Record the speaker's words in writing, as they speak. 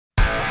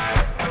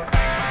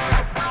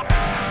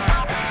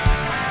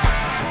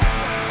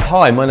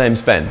Hi, my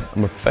name's Ben.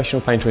 I'm a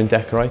professional painter and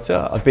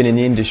decorator. I've been in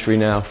the industry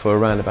now for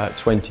around about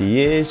 20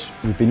 years.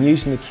 We've been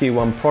using the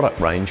Q1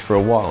 product range for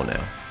a while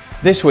now.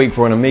 This week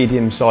we're on a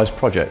medium-sized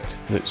project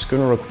that's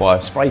going to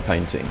require spray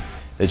painting.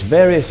 There's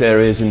various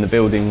areas in the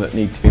building that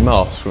need to be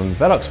masked, from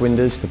Velux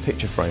windows to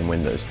picture frame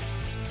windows.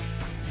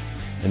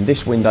 And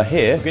this window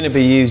here, we're going to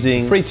be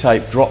using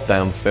pre-taped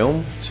drop-down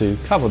film to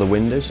cover the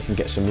windows and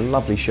get some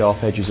lovely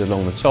sharp edges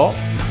along the top.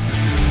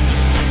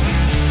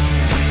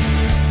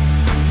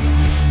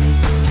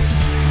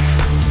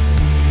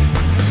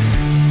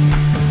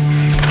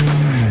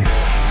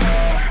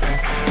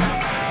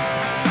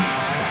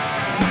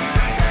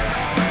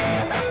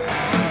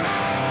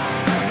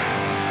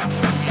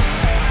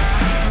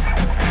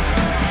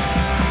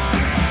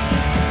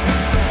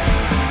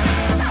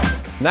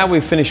 Now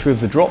we've finished with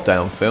the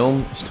drop-down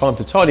film, it's time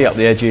to tidy up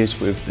the edges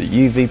with the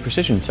UV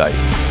precision tape.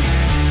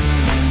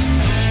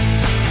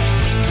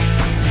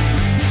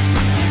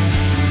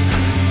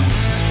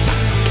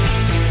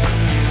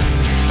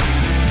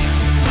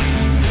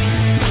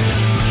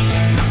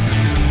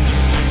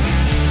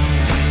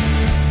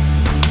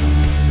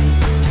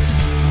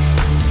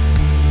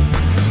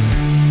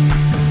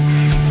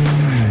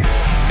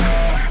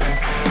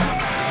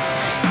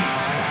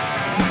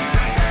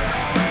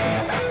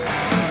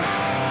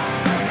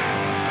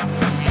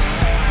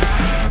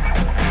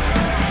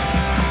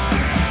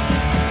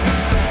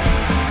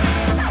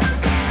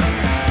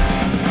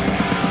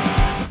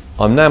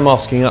 I'm now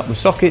masking up the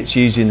sockets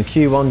using the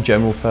Q1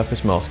 general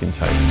purpose masking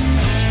tape.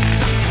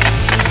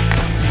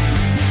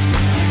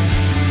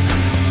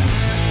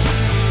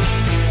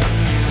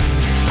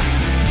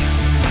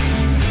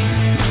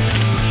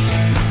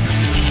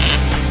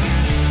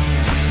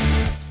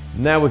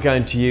 Now we're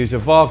going to use a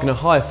Wagner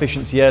high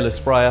efficiency airless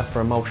sprayer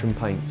for emulsion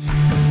paints.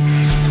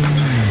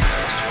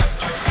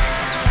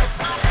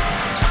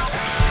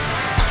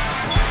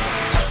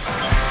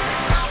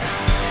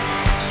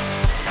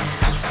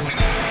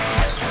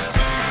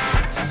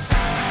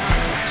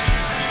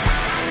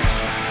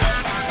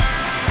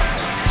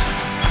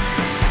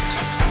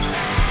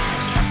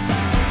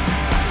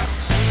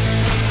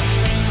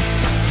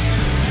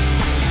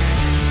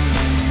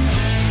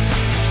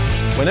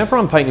 Whenever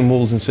I'm painting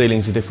walls and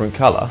ceilings a different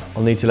colour,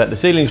 I'll need to let the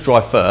ceilings dry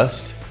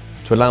first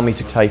to allow me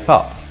to tape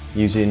up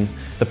using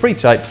the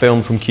pre-taped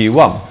film from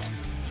Q1.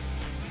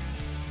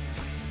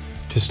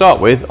 To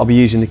start with, I'll be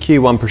using the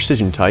Q1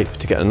 precision tape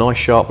to get a nice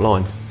sharp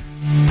line.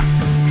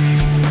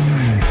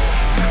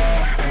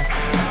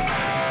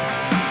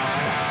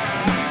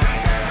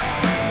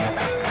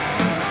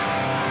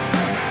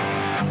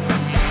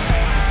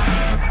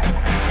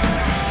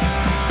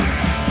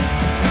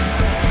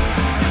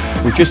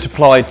 We've just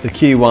applied the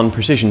Q1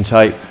 precision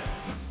tape.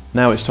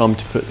 Now it's time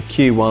to put the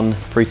Q1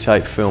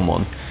 pre-taped film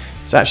on.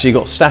 It's actually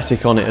got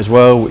static on it as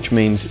well, which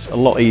means it's a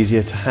lot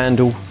easier to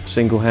handle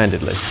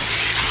single-handedly.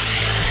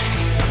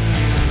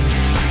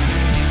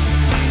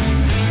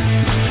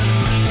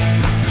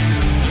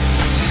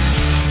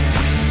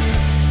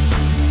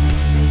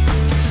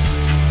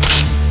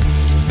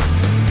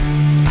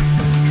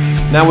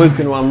 Now we're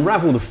going to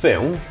unravel the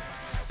film,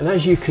 and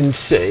as you can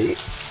see,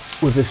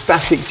 with the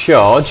static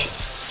charge,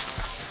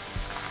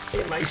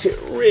 it makes it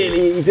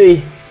really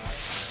easy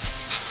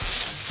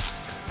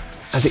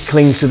as it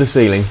clings to the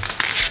ceiling.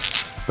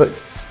 But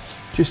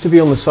just to be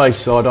on the safe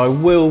side, I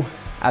will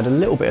add a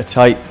little bit of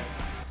tape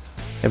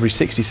every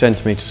 60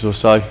 centimetres or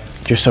so,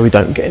 just so we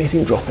don't get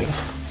anything dropping.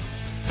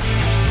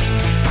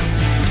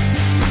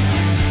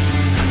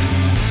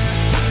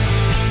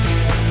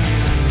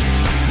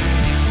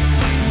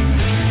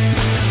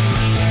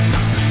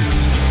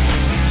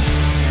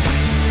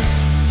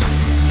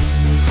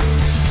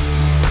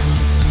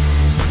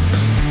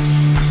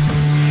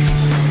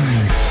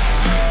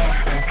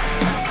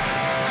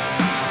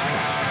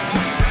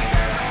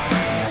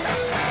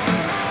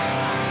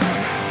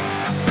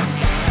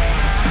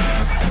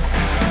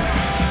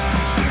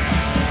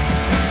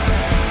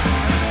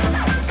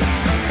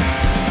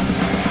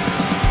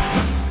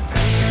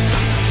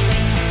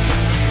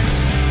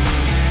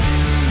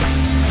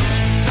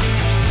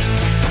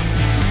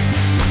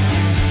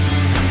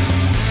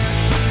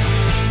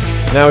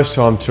 Now it's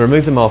time to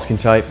remove the masking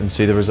tape and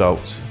see the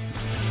results.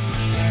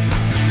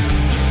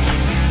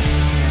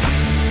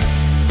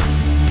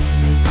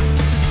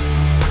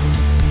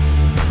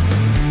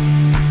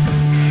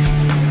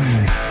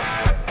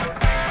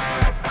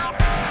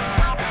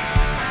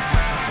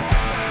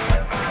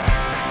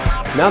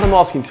 Now the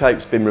masking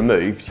tape's been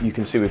removed, you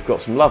can see we've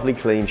got some lovely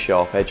clean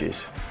sharp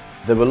edges.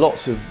 There were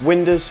lots of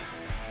windows,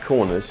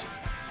 corners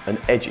and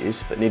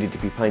edges that needed to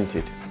be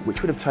painted,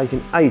 which would have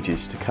taken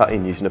ages to cut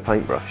in using a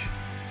paintbrush.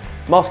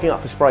 Masking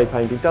up for spray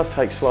painting does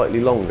take slightly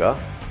longer,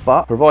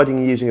 but providing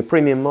you're using a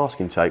premium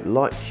masking tape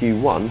like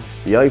Q1,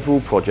 the overall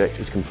project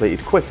is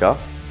completed quicker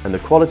and the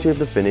quality of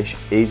the finish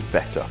is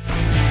better.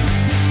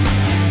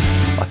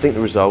 I think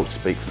the results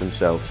speak for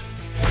themselves.